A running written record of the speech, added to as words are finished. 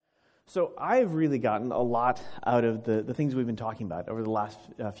So I've really gotten a lot out of the things we've been talking about over the last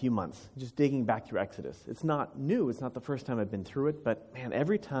few months, just digging back through Exodus. It's not new. It's not the first time I've been through it, but man,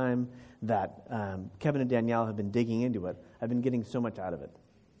 every time that Kevin and Danielle have been digging into it, I've been getting so much out of it.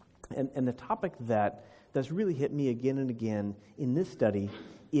 And the topic that's really hit me again and again in this study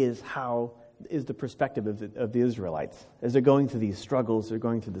is the perspective of the Israelites. As they're going through these struggles, they're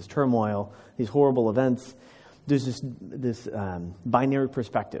going through this turmoil, these horrible events, there's this binary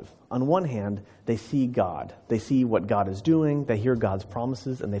perspective. On one hand, they see God. They see what God is doing. They hear God's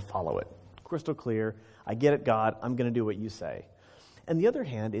promises, and they follow it. Crystal clear. I get it, God. I'm going to do what you say. And the other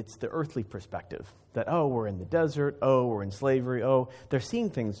hand, it's the earthly perspective. That, we're in the desert. We're in slavery. They're seeing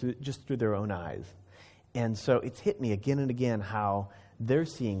things just through their own eyes. And so it's hit me again and again how they're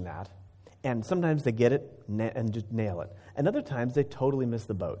seeing that. And sometimes they get it and just nail it. And other times they totally miss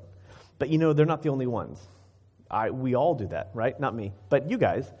the boat. But they're not the only ones. We all do that, right? Not me, but you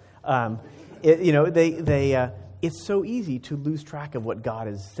guys. It's so easy to lose track of what God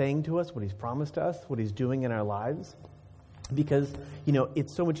is saying to us, what He's promised us, what He's doing in our lives, because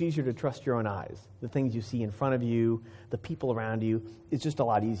it's so much easier to trust your own eyes. The things you see in front of you, the people around you, it's just a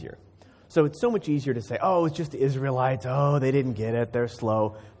lot easier. So it's so much easier to say, it's just the Israelites. They didn't get it. They're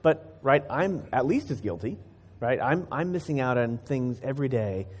slow. But right, I'm at least as guilty, right? I'm missing out on things every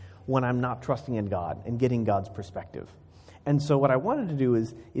day when I'm not trusting in God and getting God's perspective. And so what I wanted to do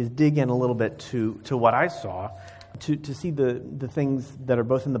is dig in a little bit to what I saw, to see the things that are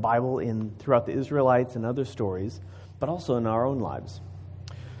both in the Bible, throughout the Israelites and other stories, but also in our own lives.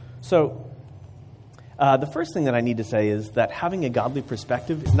 So the first thing that I need to say is that having a godly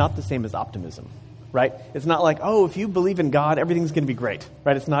perspective is not the same as optimism, right? It's not like, if you believe in God, everything's going to be great,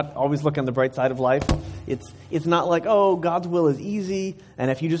 right? It's not always look on the bright side of life. It's not like, God's will is easy,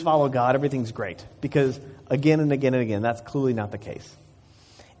 and if you just follow God, everything's great. Because again and again and again, that's clearly not the case.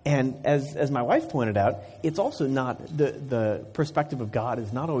 And as my wife pointed out, it's also not, the perspective of God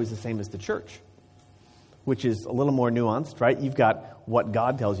is not always the same as the church, which is a little more nuanced, right? You've got what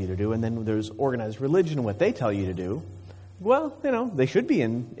God tells you to do, and then there's organized religion and what they tell you to do. Well, they should be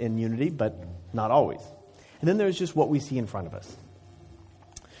in unity, but not always. And then there's just what we see in front of us.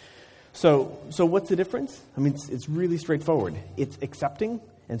 So what's the difference? It's really straightforward. It's accepting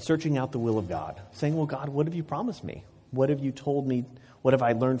and searching out the will of God. Saying, well, God, what have you promised me? What have you told me? What have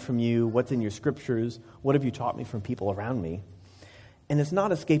I learned from you? What's in your scriptures? What have you taught me from people around me? And it's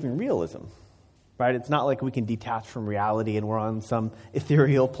not escaping realism, right? It's not like we can detach from reality and we're on some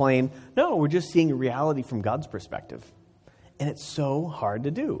ethereal plane. No, we're just seeing reality from God's perspective. And it's so hard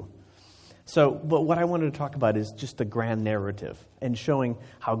to do. But what I wanted to talk about is just the grand narrative and showing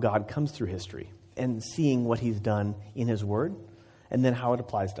how God comes through history and seeing what He's done in His Word and then how it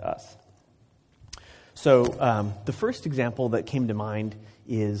applies to us. So the first example that came to mind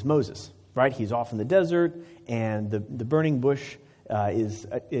is Moses, right? He's off in the desert and the burning bush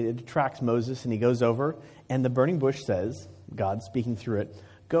it attracts Moses, and he goes over, and the burning bush says, God speaking through it,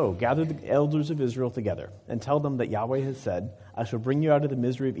 "Go, gather the elders of Israel together and tell them that Yahweh has said, I shall bring you out of the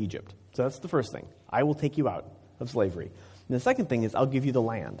misery of Egypt." So that's the first thing. I will take you out of slavery. And the second thing is, I'll give you the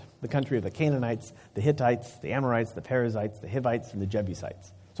land, the country of the Canaanites, the Hittites, the Amorites, the Perizzites, the Hivites, and the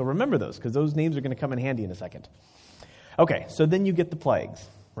Jebusites. So remember those, because those names are going to come in handy in a second. Okay, so then you get the plagues,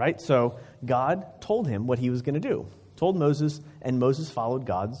 right? So God told him what He was going to do. Told Moses, and Moses followed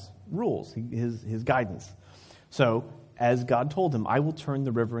God's rules, his guidance. So as God told him, I will turn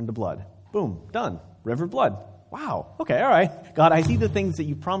the river into blood. Boom, done. River blood. Wow, okay, all right. God, I see the things that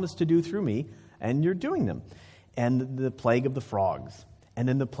you promised to do through me, and you're doing them. And the plague of the frogs, and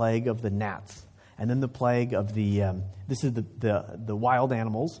then the plague of the gnats, and then the plague of the wild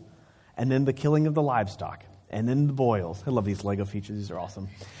animals, and then the killing of the livestock, and then the boils. I love these Lego features. These are awesome.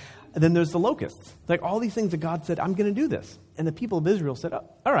 And then there's the locusts. Like all these things that God said, I'm going to do this. And the people of Israel said,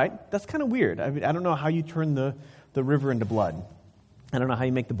 all right, that's kind of weird. I don't know how you turn the river into blood. I don't know how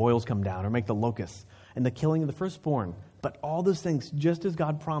you make the boils come down or make the locusts and the killing of the firstborn. But all those things, just as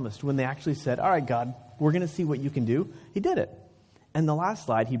God promised, when they actually said, all right, God, we're going to see what you can do, He did it. And the last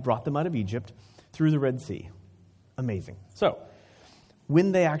slide, He brought them out of Egypt through the Red Sea. Amazing. So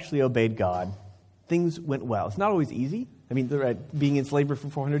when they actually obeyed God, things went well. It's not always easy. Being in slavery for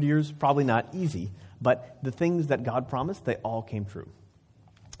 400 years, probably not easy. But the things that God promised, they all came true.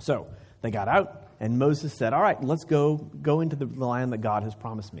 So they got out, and Moses said, all right, let's go into the land that God has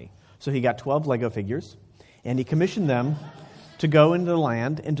promised me. So he got 12 Lego figures, and he commissioned them to go into the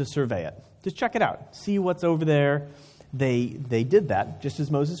land and to survey it. Just check it out. See what's over there. They did that, just as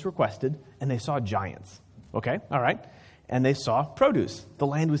Moses requested, and they saw giants. Okay, all right. And they saw produce. The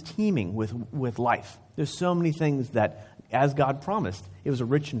land was teeming with life. There's so many things that as God promised. It was a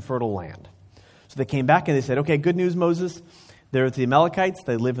rich and fertile land. So they came back and they said, okay, good news, Moses. There's the Amalekites.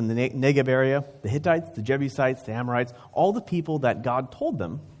 They live in the Negev area. The Hittites, the Jebusites, the Amorites, all the people that God told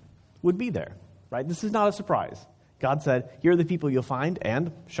them would be there. Right? This is not a surprise. God said, here are the people you'll find,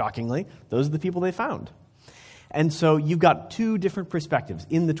 and shockingly, those are the people they found. And so you've got two different perspectives.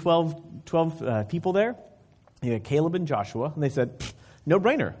 In the 12 people there, you had Caleb and Joshua, and they said, no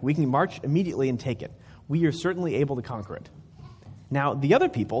brainer. We can march immediately and take it. We are certainly able to conquer it. Now, the other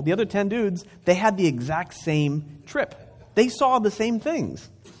people, the other 10 dudes, they had the exact same trip. They saw the same things.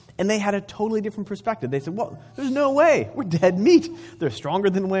 And they had a totally different perspective. They said, well, there's no way. We're dead meat. They're stronger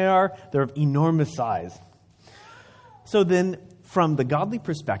than we are. They're of enormous size. So then, from the godly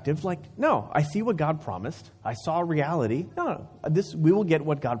perspective, like, no, I see what God promised. I saw reality. No, we will get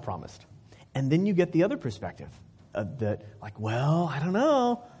what God promised. And then you get the other perspective. That, like, well, I don't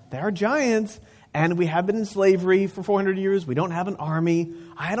know. They are giants. And we have been in slavery for 400 years. We don't have an army.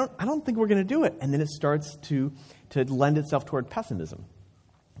 I don't think we're going to do it. And then it starts to lend itself toward pessimism.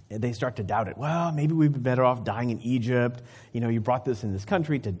 They start to doubt it. Well, maybe we'd be better off dying in Egypt. You brought this in this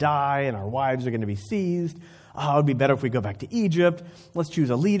country to die, and our wives are going to be seized. Oh, it would be better if we go back to Egypt. Let's choose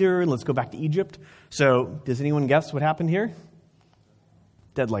a leader, and let's go back to Egypt. So, does anyone guess what happened here?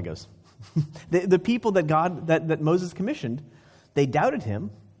 Dead Legos. The people that Moses commissioned, they doubted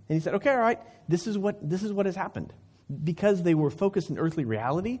him, and he said, okay, all right, this is what has happened. Because they were focused on earthly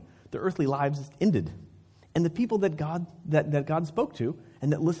reality, their earthly lives ended. And the people that God spoke to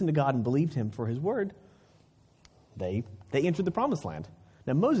and that listened to God and believed him for his word, they entered the promised land.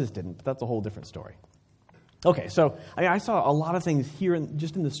 Now, Moses didn't, but that's a whole different story. Okay, so I saw a lot of things here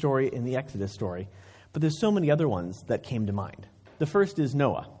just in the story, in the Exodus story, but there's so many other ones that came to mind. The first is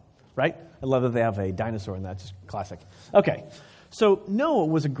Noah, right? I love that they have a dinosaur in that, just classic. Okay, so Noah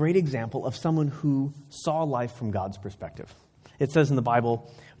was a great example of someone who saw life from God's perspective. It says in the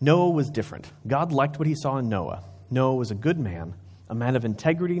Bible, Noah was different. God liked what he saw in Noah. Noah was a good man, a man of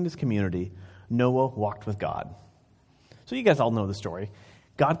integrity in his community. Noah walked with God. So you guys all know the story.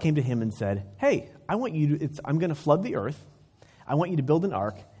 God came to him and said, hey, I'm going to flood the earth. I want you to build an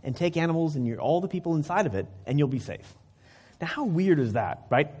ark and take animals and all the people inside of it, and you'll be safe. Now, how weird is that,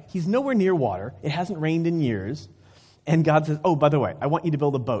 right? He's nowhere near water. It hasn't rained in years. And God says, oh, by the way, I want you to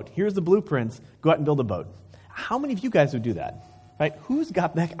build a boat. Here's the blueprints. Go out and build a boat. How many of you guys would do that? Right? Who's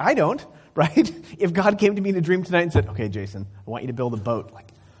got that? I don't, right? If God came to me in a dream tonight and said, okay, Jason, I want you to build a boat. Like,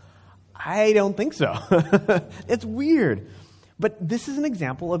 I don't think so. It's weird. But this is an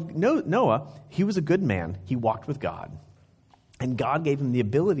example of Noah. He was a good man. He walked with God. And God gave him the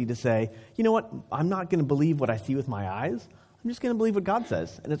ability to say, you know what? I'm not going to believe what I see with my eyes. I'm just going to believe what God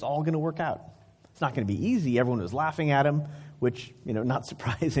says, and it's all going to work out. It's not going to be easy. Everyone was laughing at him, which, not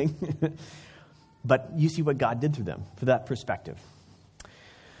surprising. But you see what God did through them, for that perspective.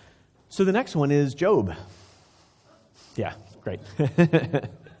 So the next one is Job. Yeah, great.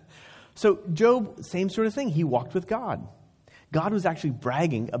 So Job, same sort of thing. He walked with God. God was actually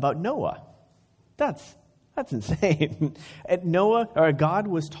bragging about Noah. That's insane. God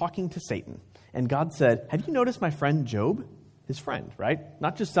was talking to Satan, and God said, have you noticed my friend Job? His friend, right?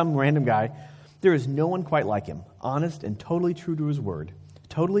 Not just some random guy. There is no one quite like him, honest and totally true to his word,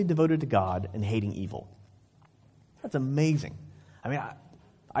 totally devoted to God and hating evil. That's amazing. I mean,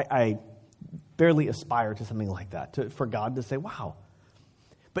 I barely aspire to something like that, for God to say, wow.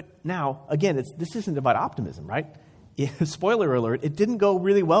 But now, again, this isn't about optimism, right? Spoiler alert, it didn't go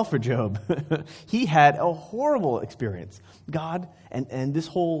really well for Job. He had a horrible experience. God and this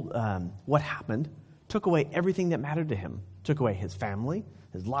whole, what happened, took away everything that mattered to him. Took away his family,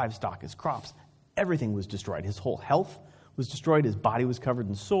 his livestock, his crops. Everything was destroyed. His whole health was destroyed. His body was covered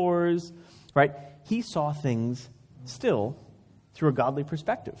in sores, right? He saw things still through a godly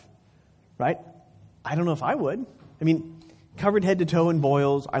perspective, right? I don't know if I would. I mean, covered head to toe in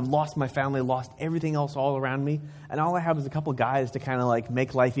boils. I've lost my family, lost everything else all around me, and all I have is a couple guys to kind of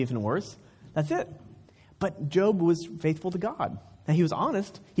make life even worse. That's it. But Job was faithful to God. And he was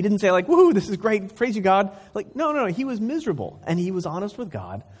honest. He didn't say woohoo, this is great, praise you, God. No, he was miserable. And he was honest with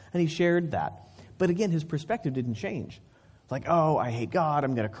God, and he shared that. But again, his perspective didn't change. Oh, I hate God,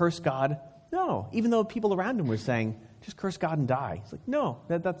 I'm going to curse God. No, even though people around him were saying, just curse God and die. He's no,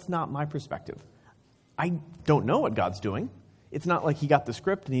 that's not my perspective. I don't know what God's doing. It's not like he got the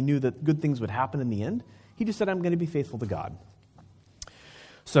script and he knew that good things would happen in the end. He just said, I'm going to be faithful to God.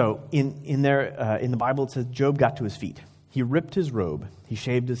 So in the Bible, it says Job got to his feet. He ripped his robe. He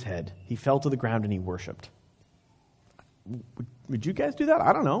shaved his head. He fell to the ground and he worshipped. Would you guys do that?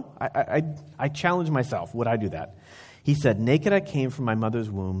 I don't know. I challenge myself. Would I do that? He said, naked I came from my mother's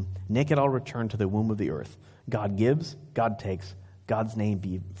womb. Naked I'll return to the womb of the earth. God gives, God takes, God's name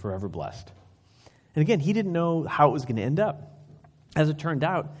be forever blessed. And again, he didn't know how it was going to end up. As it turned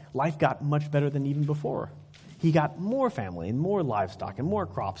out, life got much better than even before. He got more family and more livestock and more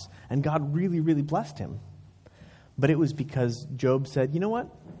crops, and God really, really blessed him. But it was because Job said, you know what?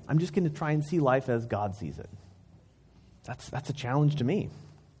 I'm just going to try and see life as God sees it. That's a challenge to me.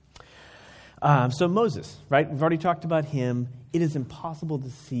 So Moses, right? We've already talked about him. It is impossible to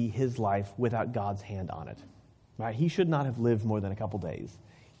see his life without God's hand on it. Right? He should not have lived more than a couple days.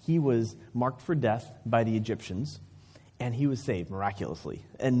 He was marked for death by the Egyptians, and he was saved miraculously.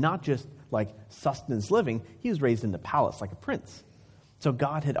 And not just like sustenance living, he was raised in the palace like a prince. So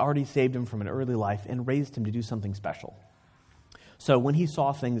God had already saved him from an early life and raised him to do something special. So when he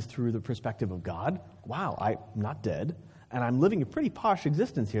saw things through the perspective of God, wow, I'm not dead, and I'm living a pretty posh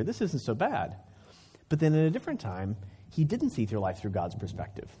existence here. This isn't so bad. But then at a different time, he didn't see through life through God's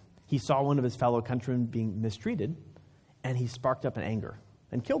perspective. He saw one of his fellow countrymen being mistreated, and he sparked up in anger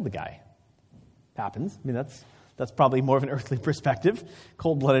and killed the guy. Happens. I mean, that's probably more of an earthly perspective,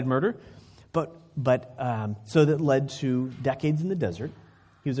 cold-blooded murder. But so that led to decades in the desert.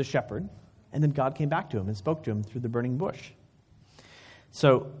 He was a shepherd, and then God came back to him and spoke to him through the burning bush.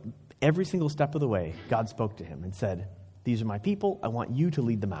 So every single step of the way, God spoke to him and said, these are my people. I want you to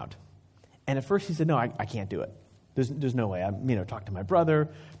lead them out. And at first he said, no, I can't do it. There's no way. Talk to my brother,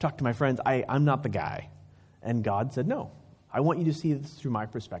 talk to my friends. I'm not the guy. And God said, no, I want you to see this through my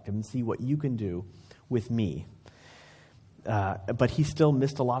perspective and see what you can do with me. But he still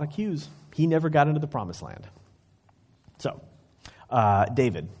missed a lot of cues. He never got into the promised land. So,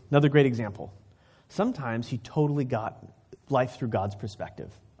 David, another great example. Sometimes he totally got life through God's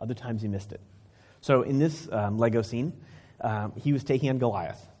perspective. Other times he missed it. So in this Lego scene, he was taking on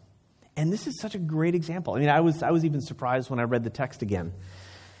Goliath. And this is such a great example. I mean, I was even surprised when I read the text again.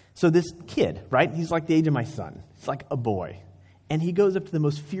 So this kid, right? He's like the age of my son. He's like a boy. And he goes up to the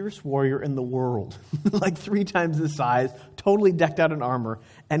most fierce warrior in the world, like 3 times his size, totally decked out in armor.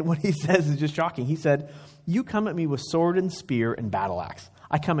 And what he says is just shocking. He said, you come at me with sword and spear and battle axe.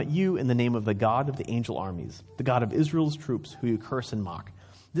 I come at you in the name of the God of the angel armies, the God of Israel's troops who you curse and mock.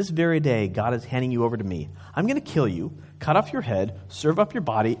 This very day, God is handing you over to me. I'm going to kill you, cut off your head, serve up your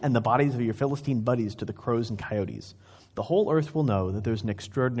body and the bodies of your Philistine buddies to the crows and coyotes. The whole earth will know that there's an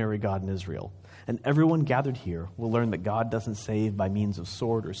extraordinary God in Israel, and everyone gathered here will learn that God doesn't save by means of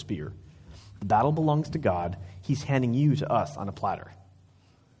sword or spear. The battle belongs to God. He's handing you to us on a platter.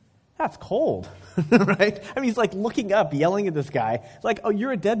 That's cold, right? I mean, he's like looking up, yelling at this guy, like, oh,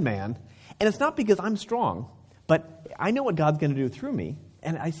 you're a dead man. And it's not because I'm strong, but I know what God's going to do through me,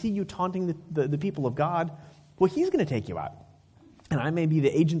 and I see you taunting the people of God. Well, he's going to take you out. And I may be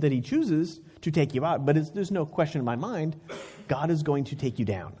the agent that he chooses to take you out, but there's no question in my mind, God is going to take you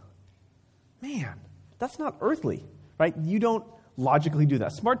down. Man, that's not earthly, right? You don't logically do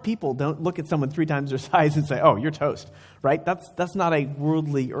that. Smart people don't look at someone 3 times their size and say, oh, you're toast, right? That's not a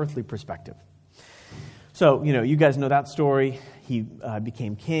worldly, earthly perspective. So, you guys know that story. He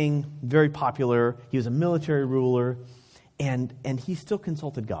became king, very popular. He was a military ruler, and he still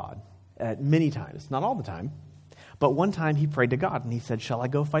consulted God many times, not all the time. But one time he prayed to God, and he said, shall I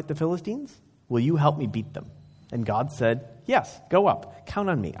go fight the Philistines? Will you help me beat them? And God said, yes, go up. Count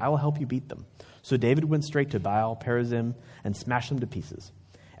on me. I will help you beat them. So David went straight to Baal Perazim and smashed them to pieces.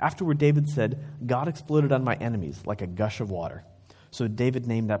 Afterward, David said, God exploded on my enemies like a gush of water. So David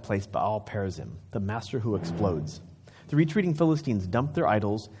named that place Baal Perazim, the master who explodes. The retreating Philistines dumped their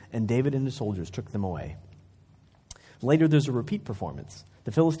idols, and David and his soldiers took them away. Later, there's a repeat performance.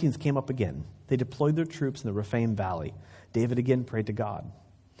 The Philistines came up again. They deployed their troops in the Rephaim Valley. David again prayed to God.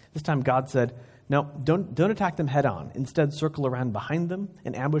 This time God said, no, don't attack them head on. Instead, circle around behind them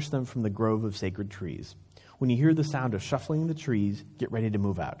and ambush them from the grove of sacred trees. When you hear the sound of shuffling in the trees, get ready to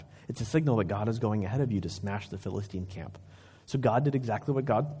move out. It's a signal that God is going ahead of you to smash the Philistine camp. So David did exactly what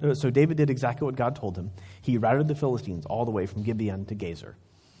God told him. He routed the Philistines all the way from Gibeon to Gezer.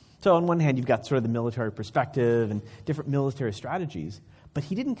 So on one hand, you've got sort of the military perspective and different military strategies, but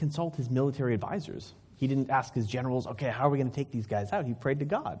he didn't consult his military advisors. He didn't ask his generals, okay, how are we going to take these guys out? He prayed to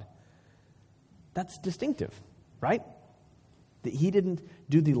God. That's distinctive, right? That he didn't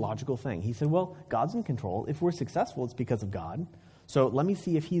do the logical thing. He said, well, God's in control. If we're successful, it's because of God. So let me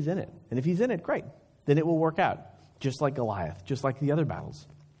see if he's in it. And if he's in it, great. Then it will work out, just like Goliath, just like the other battles.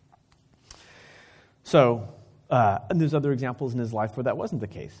 So, and there's other examples in his life where that wasn't the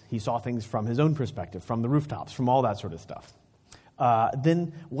case. He saw things from his own perspective, from the rooftops, from all that sort of stuff.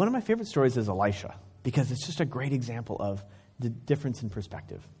 Then one of my favorite stories is Elisha, because it's just a great example of the difference in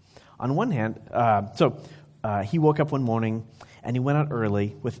perspective. On one hand, he woke up one morning and he went out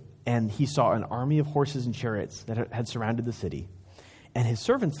early with and he saw an army of horses and chariots that had surrounded the city. And his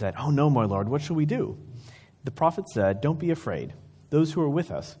servant said, "Oh no, my lord, what shall we do?" The prophet said, "Don't be afraid. Those who are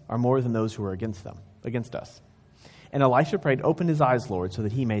with us are more than those who are against us." And Elisha prayed, "Open his eyes, Lord, so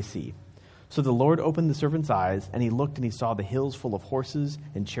that he may see." So the Lord opened the servant's eyes, and he looked and he saw the hills full of horses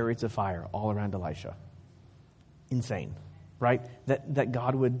and chariots of fire all around Elisha. Insane, right? That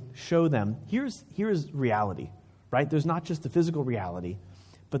God would show them, here's reality, right? There's not just the physical reality,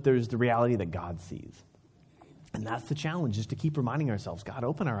 but there's the reality that God sees. And that's the challenge, is to keep reminding ourselves, God,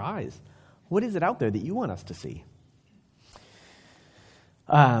 open our eyes. What is it out there that you want us to see?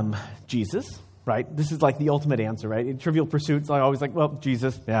 Jesus, right? This is like the ultimate answer, right? In Trivial Pursuits, I always like, well,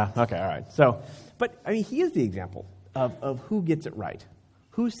 Jesus, yeah, okay, all right. So, but I mean, he is the example of who gets it right.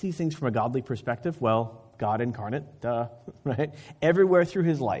 Who sees things from a godly perspective? Well, God incarnate, duh, right? Everywhere through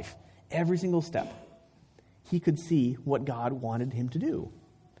his life, every single step, he could see what God wanted him to do.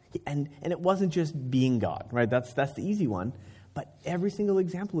 And it wasn't just being God, right? That's the easy one. But every single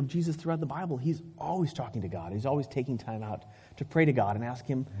example of Jesus throughout the Bible, he's always talking to God. He's always taking time out to pray to God and ask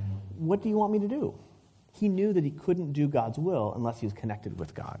him, what do you want me to do? He knew that he couldn't do God's will unless he was connected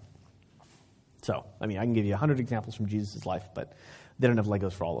with God. So, I mean, I can give you 100 examples from Jesus' life, but they don't have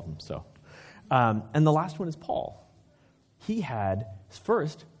Legos for all of them. So, and the last one is Paul. He had,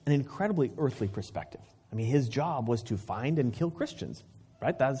 first, an incredibly earthly perspective. I mean, his job was to find and kill Christians,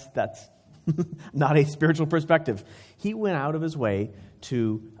 right? That's not a spiritual perspective. He went out of his way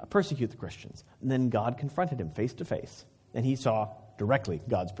to persecute the Christians. And then God confronted him face to face. And he saw directly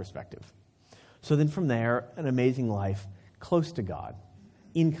God's perspective. So then from there, an amazing life close to God,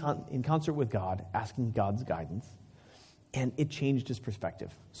 in concert with God, asking God's guidance. And it changed his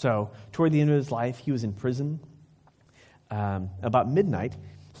perspective. So toward the end of his life, he was in prison. About midnight,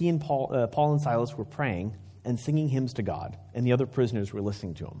 he and Paul and Silas were praying and singing hymns to God. And the other prisoners were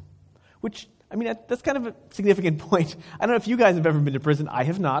listening to him. Which, I mean, that's kind of a significant point. I don't know if you guys have ever been to prison. I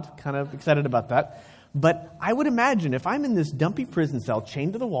have not. Kind of excited about that. But I would imagine if I'm in this dumpy prison cell,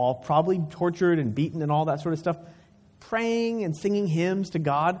 chained to the wall, probably tortured and beaten and all that sort of stuff, praying and singing hymns to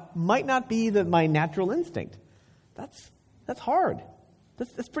God might not be my natural instinct. That's hard.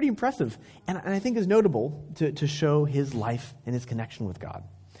 That's pretty impressive. And I think is notable to show his life and his connection with God.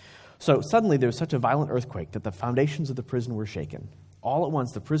 So suddenly there was such a violent earthquake that the foundations of the prison were shaken. All at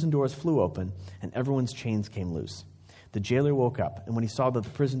once, the prison doors flew open, and everyone's chains came loose. The jailer woke up, and when he saw that the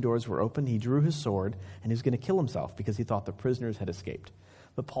prison doors were open, he drew his sword, and he was going to kill himself because he thought the prisoners had escaped.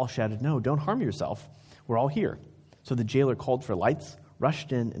 But Paul shouted, "No, don't harm yourself. We're all here." So the jailer called for lights,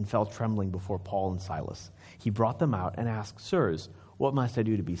 rushed in, and fell trembling before Paul and Silas. He brought them out and asked, "Sirs, what must I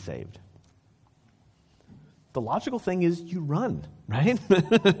do to be saved?" The logical thing is you run, right?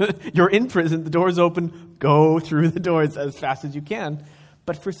 You're in prison, the door's open, go through the doors as fast as you can.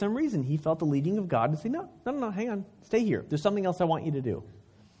 But for some reason, he felt the leading of God to say, no, hang on, stay here. There's something else I want you to do.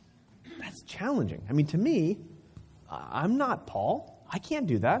 That's challenging. I mean, to me, I'm not Paul. I can't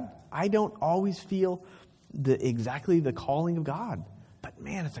do that. I don't always feel exactly the calling of God. But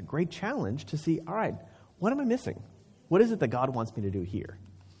man, it's a great challenge to see, all right, what am I missing? What is it that God wants me to do here?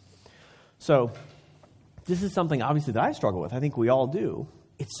 So this is something, obviously, that I struggle with. I think we all do.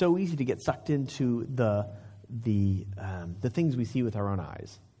 It's so easy to get sucked into the things we see with our own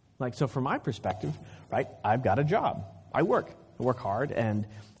eyes. Like, so from my perspective, right, I've got a job. I work hard and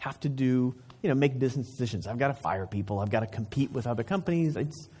have to do, make business decisions. I've got to fire people. I've got to compete with other companies.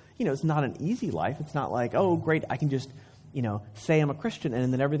 It's not an easy life. It's not like, oh, great, I can just, say I'm a Christian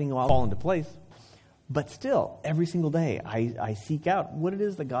and then everything will fall into place. But still, every single day, I seek out what it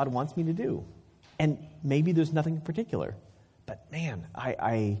is that God wants me to do. And maybe there's nothing in particular. But man,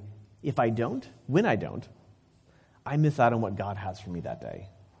 when I don't, I miss out on what God has for me that day.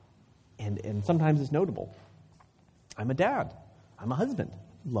 And sometimes it's notable. I'm a dad. I'm a husband.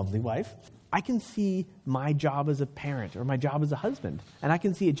 Lovely wife. I can see my job as a parent or my job as a husband. And I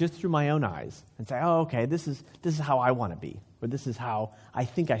can see it just through my own eyes and say, oh, okay, this is how I want to be. Or this is how I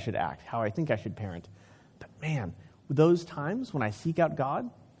think I should act, how I think I should parent. But man, those times when I seek out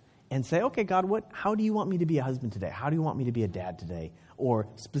God and say, okay, God, how do you want me to be a husband today? How do you want me to be a dad today? Or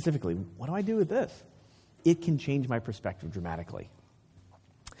specifically, what do I do with this? It can change my perspective dramatically.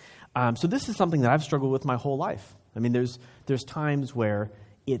 So this is something that I've struggled with my whole life. I mean, there's times where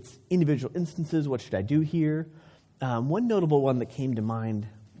it's individual instances. What should I do here? One notable one that came to mind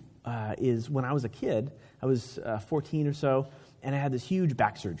is when I was a kid. I was 14 or so, and I had this huge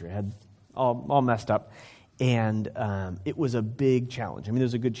back surgery. I had all messed up. And it was a big challenge. I mean,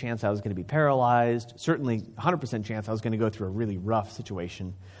 there's a good chance I was going to be paralyzed. Certainly 100% chance I was going to go through a really rough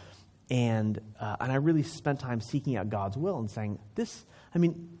situation. And I really spent time seeking out God's will and saying,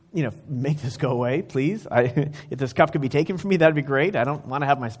 make this go away, please. If this cup could be taken from me, that'd be great. I don't want to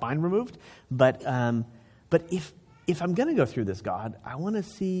have my spine removed. But if I'm going to go through this, God, I want to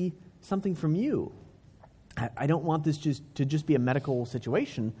see something from you. I don't want this to just be a medical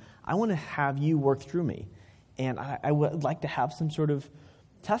situation. I want to have you work through me. And I would like to have some sort of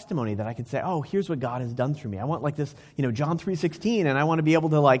testimony that I could say, oh, here's what God has done through me. I want like this, John 3:16, and I want to be able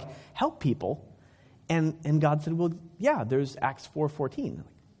to like help people. And God said, well, yeah, there's Acts 4:14.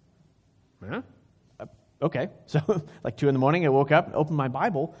 Huh? Okay. So like 2 a.m, I woke up, opened my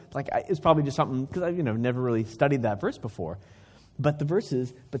Bible. It's probably just something, because I've never really studied that verse before. But the verse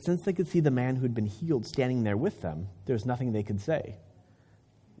is, but since they could see the man who had been healed standing there with them, there's nothing they could say.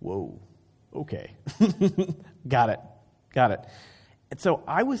 Whoa. Okay. Got it. And so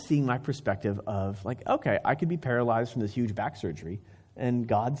I was seeing my perspective of okay, I could be paralyzed from this huge back surgery. And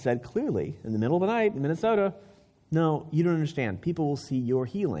God said clearly in the middle of the night in Minnesota, no, you don't understand. People will see your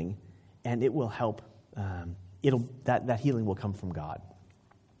healing, and it will help. That healing will come from God.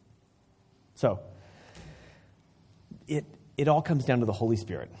 So it all comes down to the Holy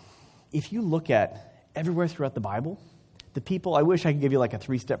Spirit. If you look at everywhere throughout the Bible, the people, I wish I could give you like a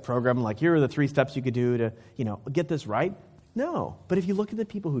 3-step program, like here are the 3 steps you could do to, get this right. No, but if you look at the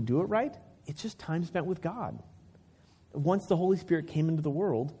people who do it right, it's just time spent with God. Once the Holy Spirit came into the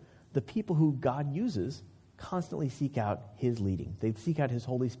world, the people who God uses constantly seek out his leading. They seek out his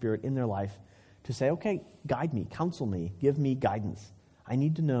Holy Spirit in their life to say, okay, guide me, counsel me, give me guidance. I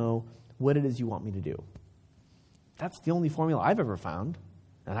need to know what it is you want me to do. That's the only formula I've ever found,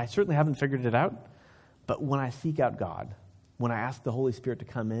 and I certainly haven't figured it out. But when I seek out God, when I ask the Holy Spirit to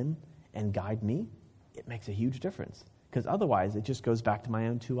come in and guide me, it makes a huge difference. Because otherwise, it just goes back to my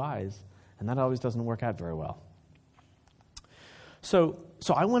own 2 eyes, and that always doesn't work out very well. So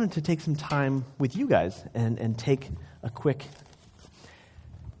I wanted to take some time with you guys and take a quick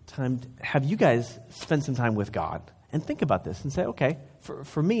time to have you guys spend some time with God and think about this and say, okay,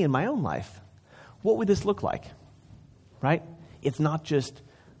 for me in my own life, what would this look like? Right? It's not just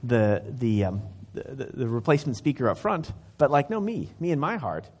the replacement speaker up front, but me in my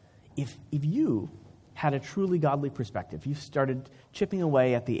heart. If you had a truly godly perspective, you started chipping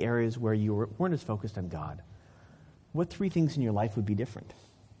away at the areas where you weren't as focused on God, what 3 things in your life would be different?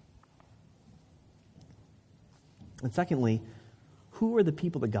 And secondly, who are the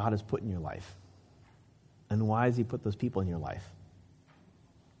people that God has put in your life? And why has he put those people in your life?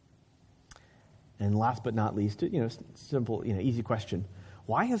 And last but not least, simple, easy question.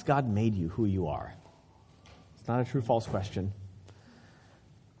 Why has God made you who you are? It's not a true false question.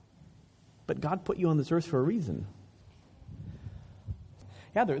 But God put you on this earth for a reason.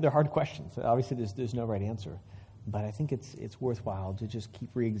 Yeah, they're hard questions. Obviously, there's no right answer. But I think it's worthwhile to just keep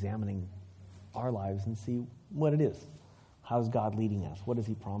re-examining our lives and see what it is. How's God leading us? What has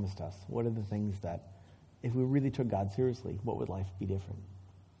he promised us? What are the things that, if we really took God seriously, what would life be different?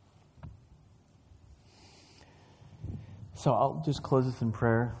 So I'll just close this in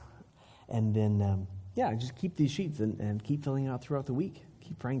prayer, and then, just keep these sheets and keep filling out throughout the week.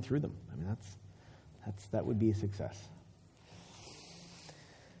 Keep praying through them. I mean, that would be a success.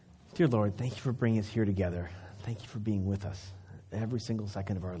 Dear Lord, thank you for bringing us here together. Thank you for being with us every single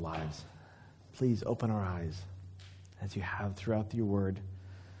second of our lives. Please open our eyes as you have throughout your word.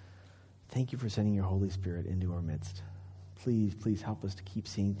 Thank you for sending your Holy Spirit into our midst. Please help us to keep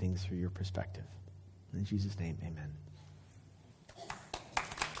seeing things through your perspective. In Jesus' name, amen.